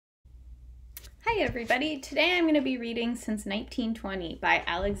Hi everybody, today I'm going to be reading Since 1920 by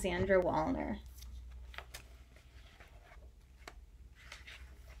Alexandra Wallner.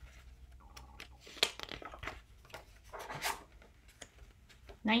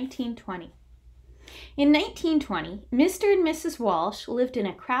 In 1920, Mr. and Mrs. Walsh lived in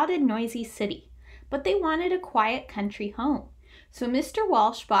a crowded, noisy city, but they wanted a quiet country home. So Mr.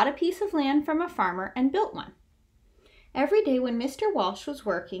 Walsh bought a piece of land from a farmer and built one. Every day when Mr. Walsh was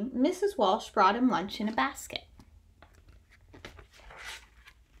working, Mrs. Walsh brought him lunch in a basket.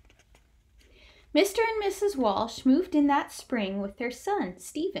 Mr. and Mrs. Walsh moved in that spring with their son,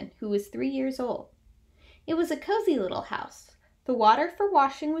 Stephen, who was 3 years old. It was a cozy little house. The water for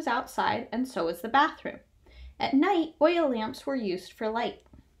washing was outside, and so was the bathroom. At night, oil lamps were used for light.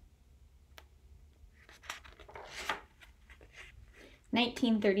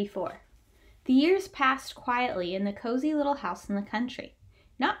 1934. The years passed quietly in the cozy little house in the country.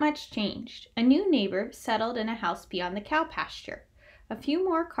 Not much changed. A new neighbor settled in a house beyond the cow pasture. A few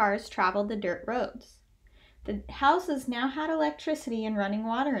more cars traveled the dirt roads. The houses now had electricity and running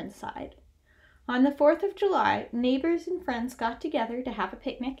water inside. On the 4th of July, neighbors and friends got together to have a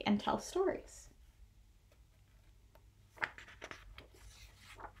picnic and tell stories.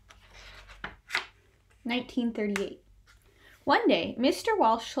 (1938) One day, Mr.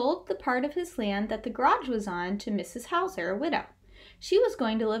 Walsh sold the part of his land that the garage was on to Mrs. Hauser, a widow. She was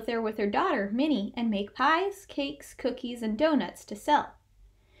going to live there with her daughter, Minnie, and make pies, cakes, cookies, and donuts to sell.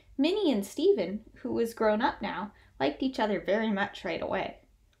 Minnie and Stephen, who was grown up now, liked each other very much right away.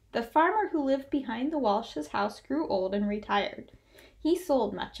 The farmer who lived behind the Walsh's house grew old and retired. He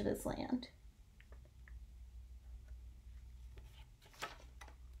sold much of his land.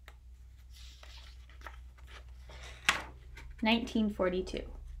 (1942)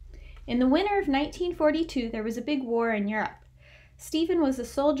 In the winter of 1942, there was a big war in Europe. Stephen was a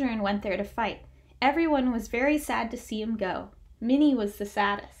soldier and went there to fight. Everyone was very sad to see him go. Minnie was the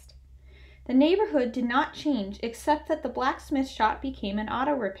saddest. The neighborhood did not change except that the blacksmith shop became an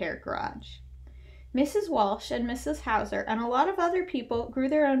auto repair garage. Mrs. Walsh and Mrs. Hauser and a lot of other people grew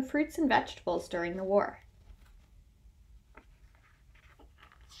their own fruits and vegetables during the war.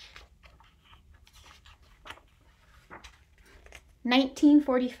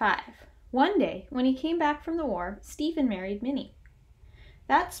 (1945) One day, when he came back from the war, Stephen married Minnie.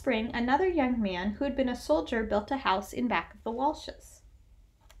 That spring, another young man who had been a soldier built a house in back of the Walshes.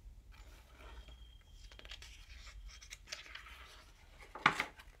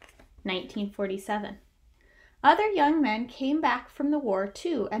 (1947) Other young men came back from the war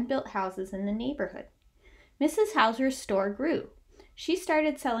too and built houses in the neighborhood. Mrs. Hauser's store grew. She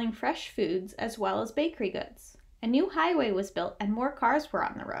started selling fresh foods as well as bakery goods. A new highway was built and more cars were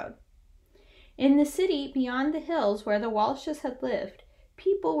on the road. In the city beyond the hills where the Walshes had lived,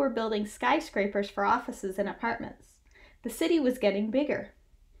 people were building skyscrapers for offices and apartments. The city was getting bigger.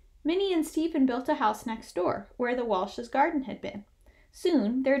 Minnie and Stephen built a house next door where the Walshes' garden had been.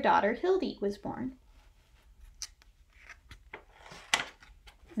 Soon their daughter Hildy was born.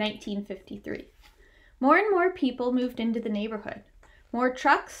 1953. More and more people moved into the neighborhood. More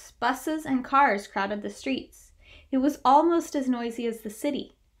trucks, buses, and cars crowded the streets. It was almost as noisy as the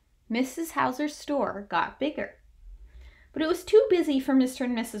city. Mrs. Hauser's store got bigger. But it was too busy for Mr.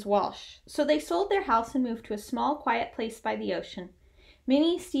 and Mrs. Walsh, so they sold their house and moved to a small, quiet place by the ocean.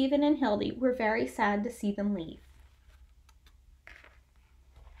 Minnie, Stephen, and Hildy were very sad to see them leave.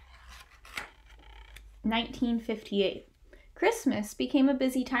 1958. Christmas became a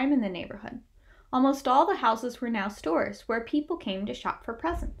busy time in the neighborhood. Almost all the houses were now stores where people came to shop for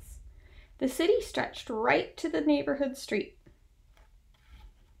presents. The city stretched right to the neighborhood street.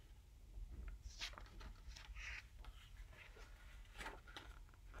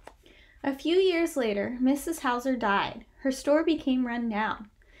 A few years later, Mrs. Hauser died. Her store became run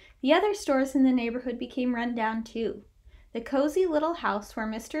down. The other stores in the neighborhood became run down too. The cozy little house where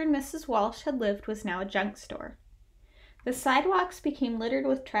Mr. and Mrs. Walsh had lived was now a junk store. The sidewalks became littered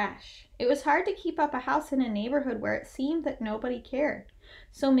with trash. It was hard to keep up a house in a neighborhood where it seemed that nobody cared.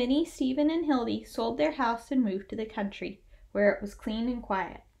 So Minnie, Stephen, and Hildy sold their house and moved to the country, where it was clean and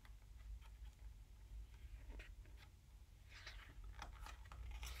quiet.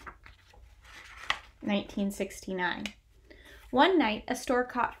 (1969) One night, a store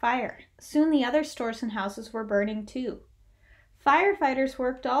caught fire. Soon the other stores and houses were burning too. Firefighters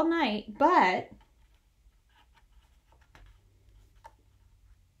worked all night, but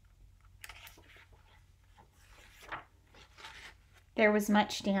there was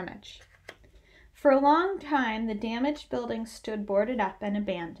much damage. For a long time, the damaged buildings stood boarded up and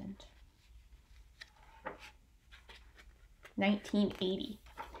abandoned. 1980.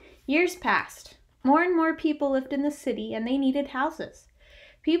 Years passed. More and more people lived in the city and they needed houses.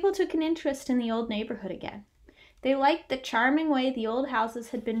 People took an interest in the old neighborhood again. They liked the charming way the old houses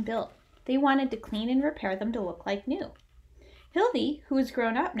had been built. They wanted to clean and repair them to look like new. Hildy, who was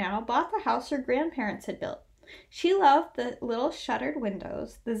grown up now, bought the house her grandparents had built. She loved the little shuttered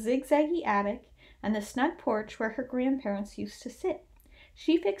windows, the zigzaggy attic, and the snug porch where her grandparents used to sit.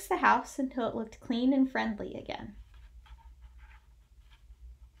 She fixed the house until it looked clean and friendly again.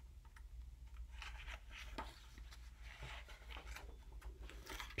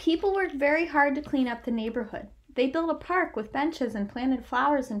 People worked very hard to clean up the neighborhood. They built a park with benches and planted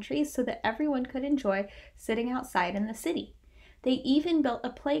flowers and trees so that everyone could enjoy sitting outside in the city. They even built a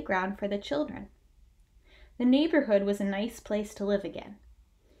playground for the children. The neighborhood was a nice place to live again.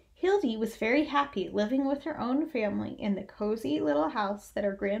 Hildy was very happy living with her own family in the cozy little house that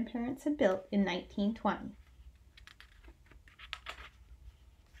her grandparents had built in 1920.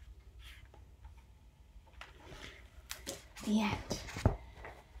 The end.